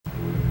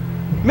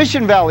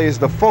Mission Valley is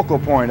the focal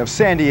point of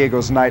San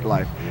Diego's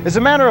nightlife. As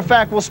a matter of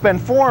fact, we'll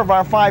spend 4 of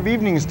our 5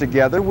 evenings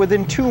together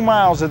within 2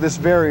 miles of this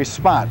very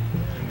spot.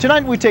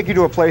 Tonight we take you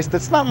to a place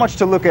that's not much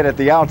to look at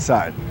the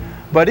outside,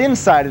 but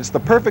inside it's the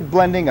perfect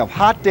blending of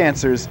hot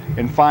dancers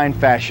and fine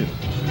fashion.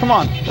 Come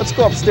on, let's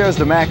go upstairs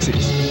to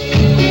Maxi's.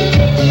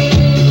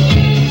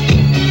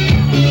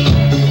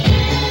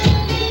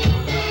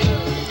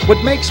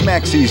 What makes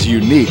Maxi's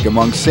unique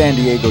among San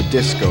Diego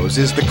discos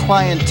is the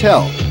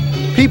clientele.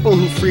 People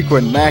who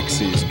frequent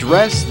Maxi's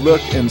dress,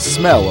 look, and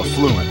smell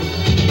affluent.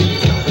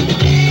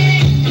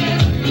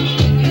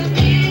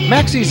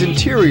 Maxi's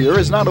interior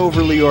is not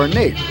overly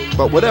ornate,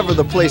 but whatever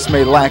the place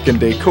may lack in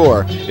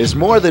decor is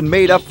more than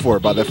made up for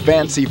by the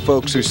fancy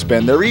folks who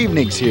spend their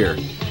evenings here.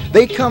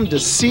 They come to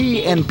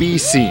see and be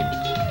seen,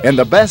 and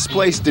the best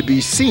place to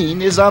be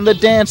seen is on the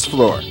dance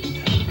floor.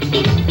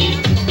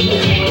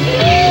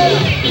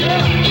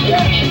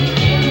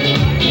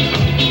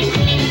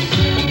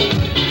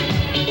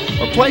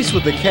 A place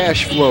with the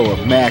cash flow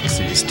of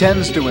Maxi's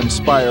tends to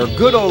inspire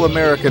good old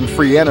American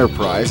free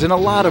enterprise in a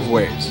lot of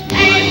ways.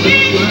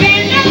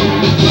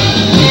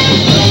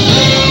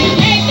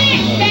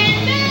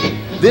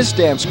 This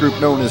dance group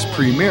known as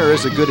Premier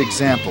is a good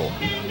example.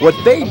 What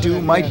they do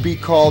might be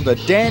called a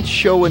dance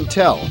show and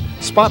tell,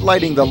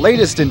 spotlighting the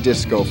latest in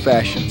disco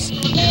fashions.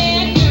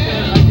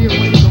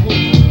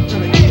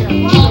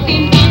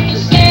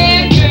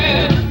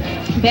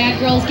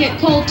 Bad girls get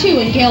cold too,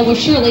 and Gail will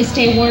surely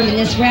stay warm in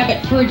this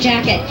rabbit fur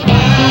jacket.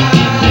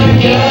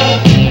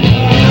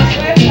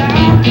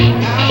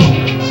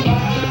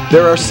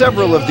 There are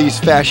several of these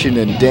fashion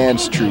and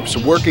dance troupes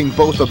working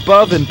both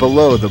above and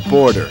below the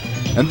border.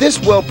 And this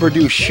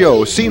well-produced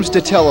show seems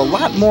to tell a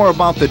lot more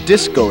about the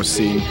disco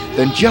scene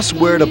than just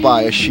where to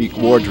buy a chic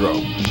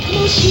wardrobe.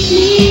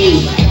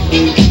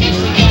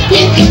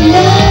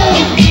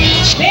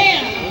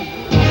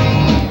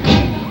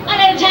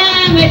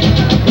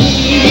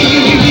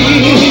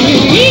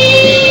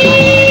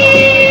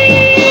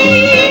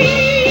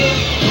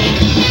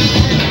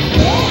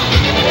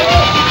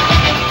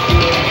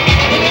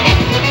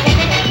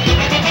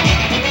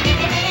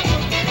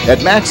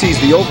 At Maxi's,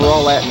 the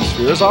overall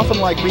atmosphere is often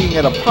like being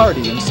at a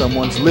party in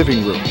someone's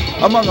living room,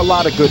 among a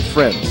lot of good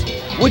friends,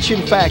 which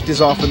in fact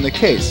is often the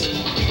case.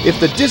 If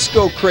the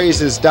disco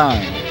craze is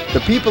dying, the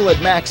people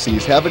at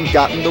Maxi's haven't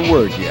gotten the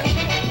word yet.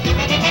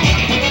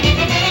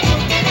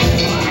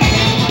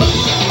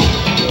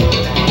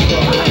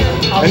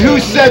 And who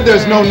said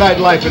there's no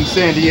nightlife in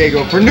San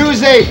Diego? For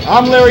News 8,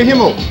 I'm Larry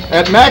Himmel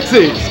at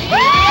Maxi's.